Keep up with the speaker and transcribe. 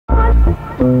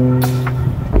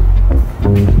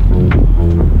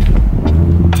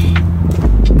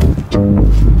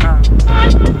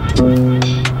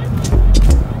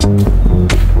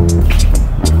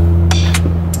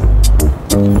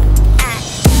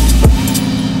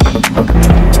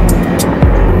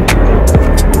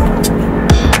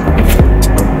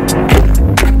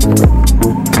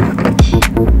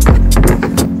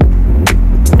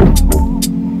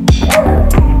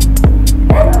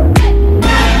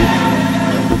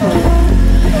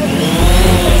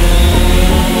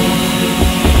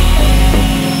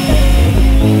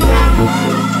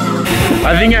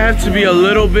I think I have to be a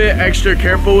little bit extra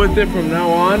careful with it from now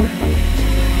on,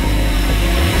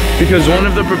 because one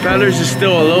of the propellers is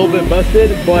still a little bit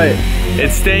busted, but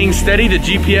it's staying steady. The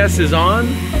GPS is on.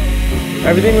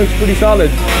 Everything looks pretty solid.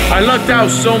 I lucked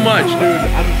out so much,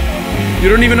 dude. You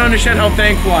don't even understand how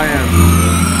thankful I am.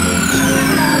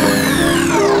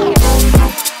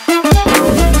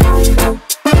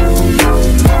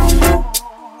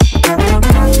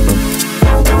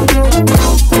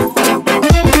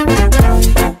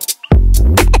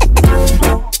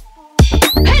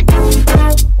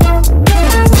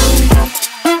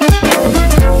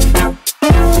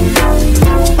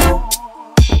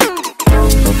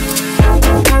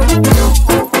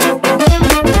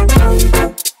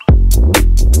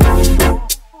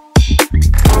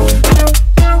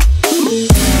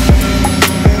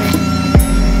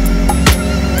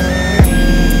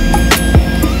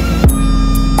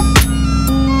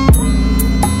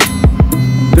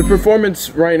 The performance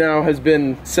right now has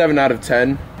been 7 out of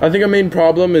 10. I think a main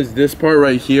problem is this part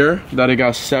right here, that it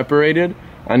got separated.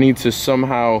 I need to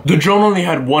somehow... The drone only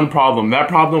had one problem. That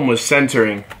problem was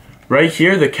centering. Right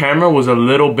here, the camera was a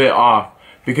little bit off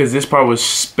because this part was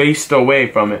spaced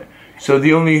away from it. So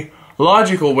the only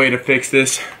logical way to fix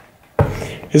this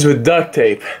is with duct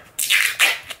tape.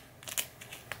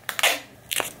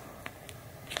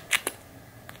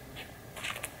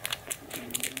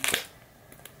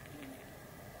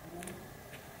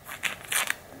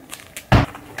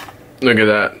 Look at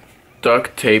that.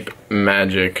 Duct tape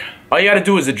magic. All you gotta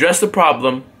do is address the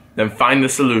problem, then find the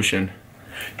solution.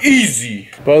 Easy!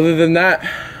 But other than that,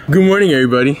 good morning,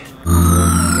 everybody.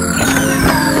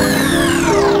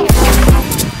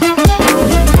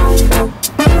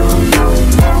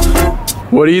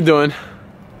 What are you doing?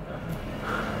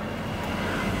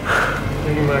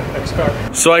 Taking my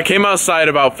ex-car. So I came outside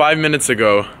about 5 minutes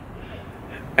ago,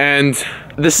 and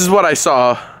this is what I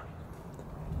saw.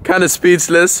 Kind of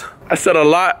speechless. I said a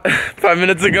lot 5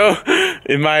 minutes ago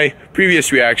in my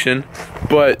previous reaction,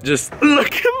 but just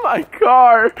look at my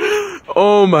car.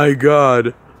 Oh my god.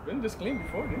 It's been this clean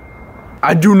before, dude.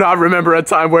 I do not remember a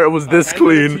time where it was this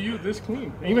clean. To you, this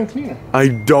clean, even cleaner. I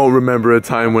don't remember a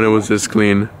time when it was this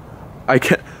clean. I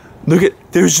can't. Look at,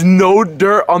 there's no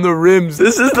dirt on the rims.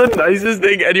 This is the nicest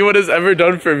thing anyone has ever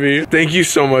done for me. Thank you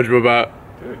so much, Baba.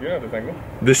 Dude, you know the thing.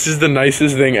 This is the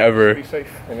nicest thing ever. Be safe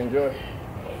and enjoy.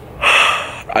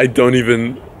 I don't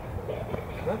even...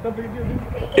 Not that big a deal,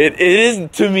 dude. It is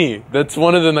to me. That's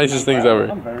one of the nicest things ever.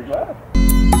 I'm very glad.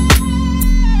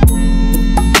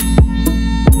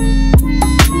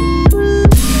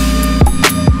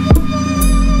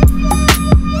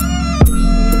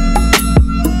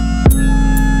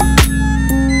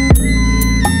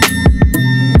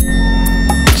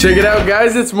 Check it out,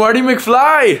 guys. It's Marty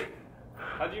McFly.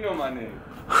 How'd you know my name?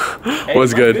 Hey,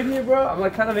 what's good? You, bro? I'm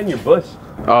like kind of in your bush.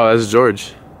 Oh, that's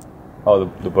George. Oh,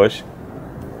 the bush?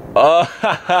 Oh,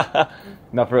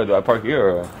 not for real. Do I park here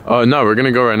or? Oh, no, we're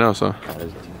gonna go right now, so.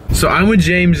 So I'm with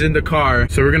James in the car,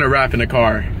 so we're gonna rap in the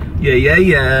car. Yeah.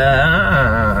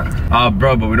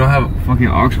 Bro, but we don't have a fucking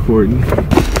aux cord.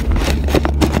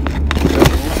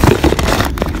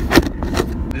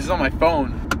 This is on my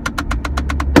phone.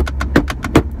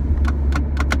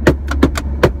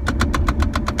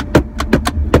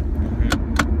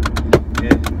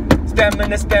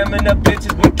 Stamina,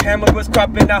 bitches with cameras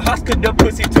cropping out Oscar, the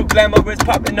pussy too glamorous,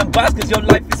 popping them box cause your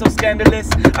life is so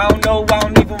scandalous. I don't know, I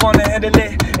don't even wanna handle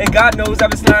it, and God knows I've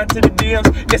been sliding to the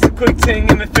DMs. Just a quick ting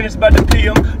and been finished by the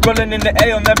PM. Rolling in the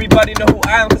AM, everybody know who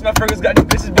I am, cause my Fergus got these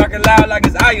bitches barking loud like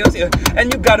it's IOS, yeah.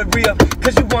 And you gotta re-up,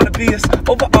 cause you wanna be us,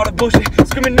 over all the bullshit,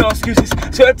 screaming no excuses.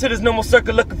 Swear to this normal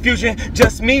circle of confusion,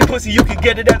 just me, pussy, you can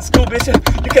get it at the school, bitch.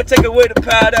 You can't take away the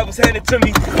power that was handed to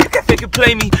me. You can't fake it,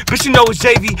 play me, bitch, you know it's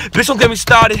JV, bitch, don't get me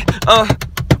started,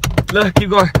 look, keep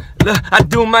going. Look, I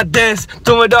do my dance,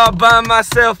 do it all by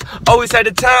myself. Always had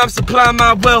the time, supply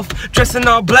my wealth. Dressing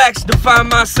all blacks, define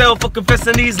myself. For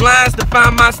confessing these lines,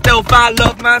 define my stealth. I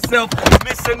love myself.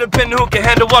 Miss Independent who can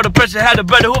handle all the pressure. Had a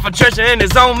brother who for treasure in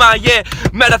his own mind, yeah.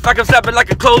 Matter of fact, I'm snapping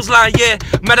like a clothesline, yeah.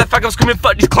 Matter of fact, I'm screaming,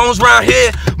 fuck these clones round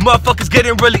here. Motherfuckers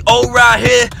getting really old right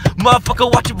here. Motherfucker,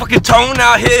 watch your fucking tone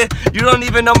out here. You don't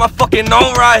even know my fucking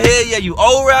own right here. Yeah, you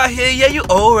old right here, yeah, you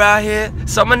old right here.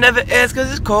 Summer never ends cause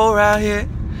it's cold right here.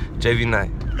 JV Knight.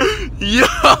 Yeah.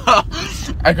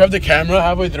 I grabbed the camera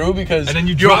halfway through because and then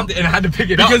you dropped it and I had to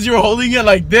pick it up because you were holding it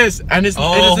like this and it's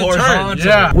horizontal. Turn.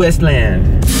 Yeah.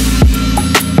 Westland.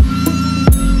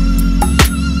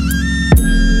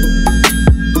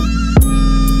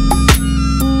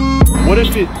 What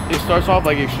if it starts off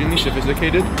like extremely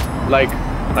sophisticated, like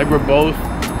we're both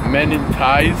men in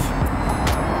ties,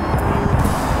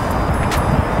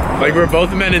 like we're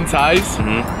both men in ties,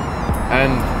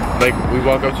 and like we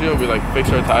walk up to you, we like fix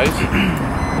our ties,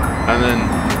 and then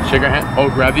shake our hand. Oh,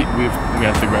 grab the we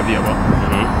have to grab the elbow.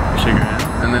 Shake our hand,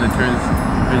 and then it turns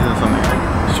into something like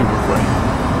super quick.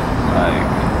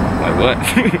 Like what?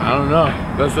 I don't know.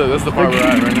 That's the part we're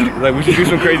at right now. Like we should do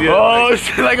some crazy. Oh,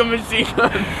 it's like a machine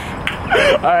gun.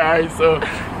 Alright, so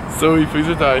we fix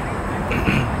our tie.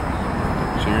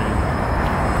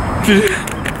 Shake your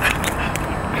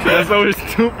hand. That's so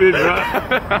stupid, bro.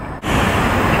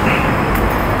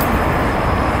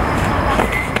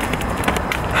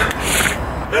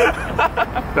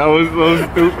 That was so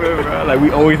stupid, bro. Like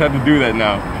we always have to do that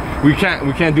now. We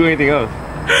can't do anything else.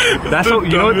 That's so,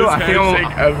 you know what though? I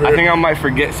think I might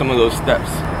forget some of those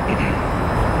steps.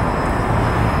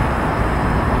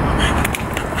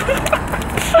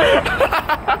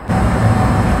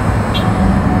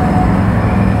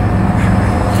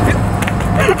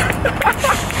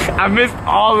 I missed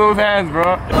all those hands,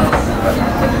 bro.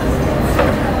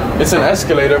 It's an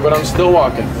escalator, but I'm still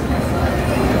walking.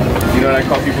 You know what I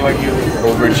call people like you?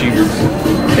 Overachievers.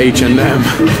 H&M.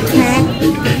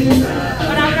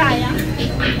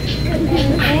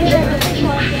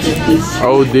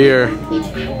 Oh dear.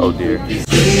 Oh dear.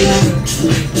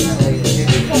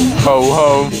 Ho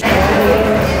ho. You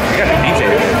got a DJ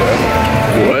over there, bro.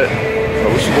 What? Bro,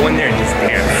 we should go in there and just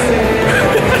dance.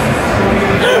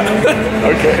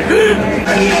 Okay.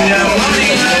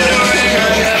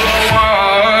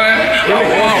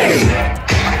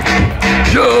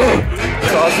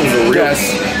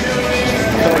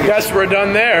 Yes, we're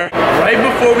done there. Right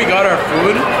before we got our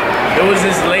food, there was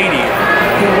this lady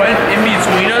who went in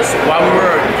between us while we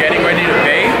were getting ready to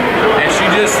pay, and she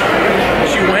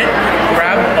went,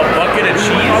 grabbed a bucket of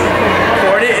cheese,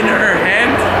 poured it in her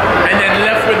hand, and then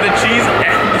left with the cheese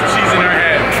and the cheese in her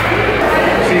hand.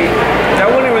 See, that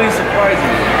wouldn't really surprise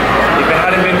me if it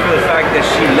hadn't been for the fact that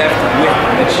she left with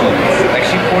the cheese. Like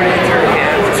she poured it into her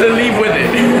hand. To leave with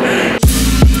it.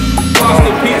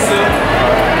 Pasta pizza,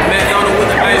 McDonald's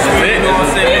with the ice cream, you know what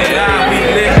I'm saying? Nah, we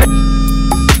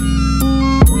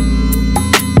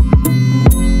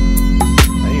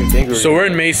lit. So we're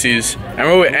in Macy's, and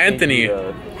we're with Anthony,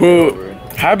 who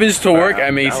happens to work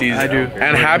at Macy's. I do.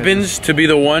 And happens to be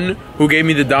the one who gave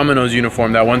me the Domino's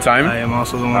uniform that one time. I am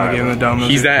also the one who gave him the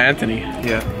Domino's. He's that Anthony.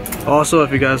 Yeah. Also,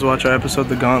 if you guys watch our episode,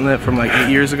 The Gauntlet, from like 8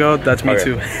 years ago, that's me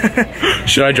too.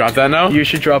 Should I drop that now? You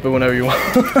should drop it whenever you want.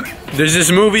 There's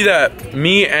this movie that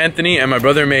me, Anthony, and my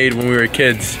brother made when we were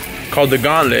kids called The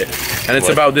Gauntlet. And it's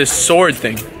about this sword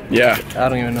thing. Yeah. I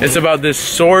don't even know. It's about this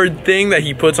sword thing that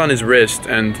he puts on his wrist.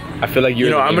 And I feel like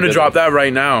you're I'm gonna drop that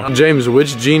right now. James,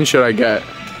 which jean should I get?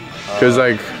 Cause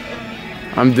like,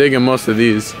 I'm digging most of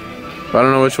these. But I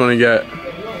don't know which one to get.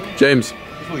 James.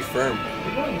 It's really firm.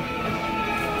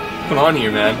 Come on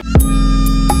here, man.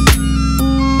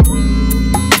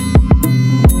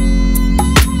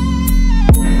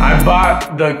 I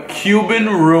bought the Cuban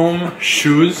room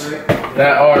shoes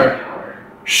that are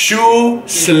shoe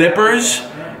slippers.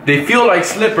 They feel like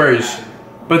slippers,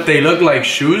 but they look like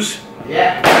shoes.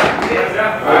 Yeah.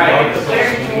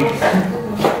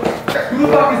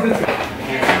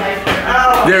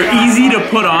 They're easy to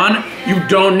put on. You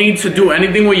don't need to do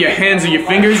anything with your hands or your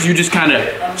fingers. You just kind of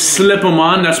slip them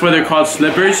on. That's why they're called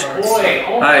slippers.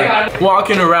 Like,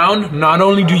 walking around, not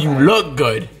only do you look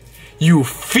good, you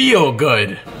feel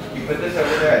good. You put this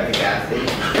over there at the gas station.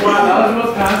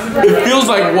 It feels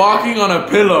like walking on a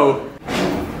pillow.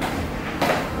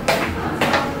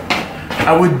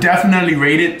 I would definitely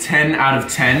rate it 10 out of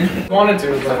 10. Wanted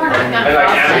to, Like,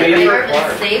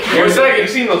 you've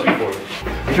seen those before.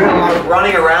 You're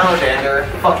running around and they're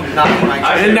fucking knocking my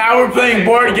chest. And now we're playing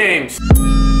board games.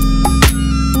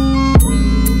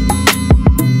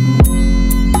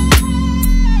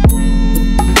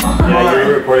 Yeah,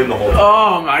 you're recording the whole time.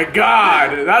 Oh my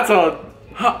god, that's a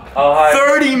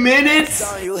 30 minutes?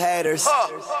 You haters,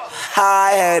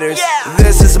 hi haters.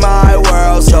 This is my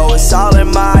world, so it's all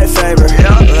in my favor.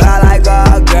 I like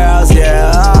all girls,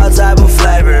 yeah, all type of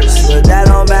flavors, but that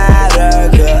don't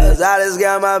matter, cause I just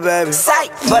got my baby.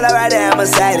 Pull up right there,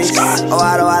 Mercedes. Oh,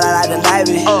 I don't wanna like the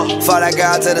Navy. For that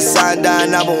girl to the sun,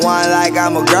 done #1 like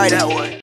I'm a great.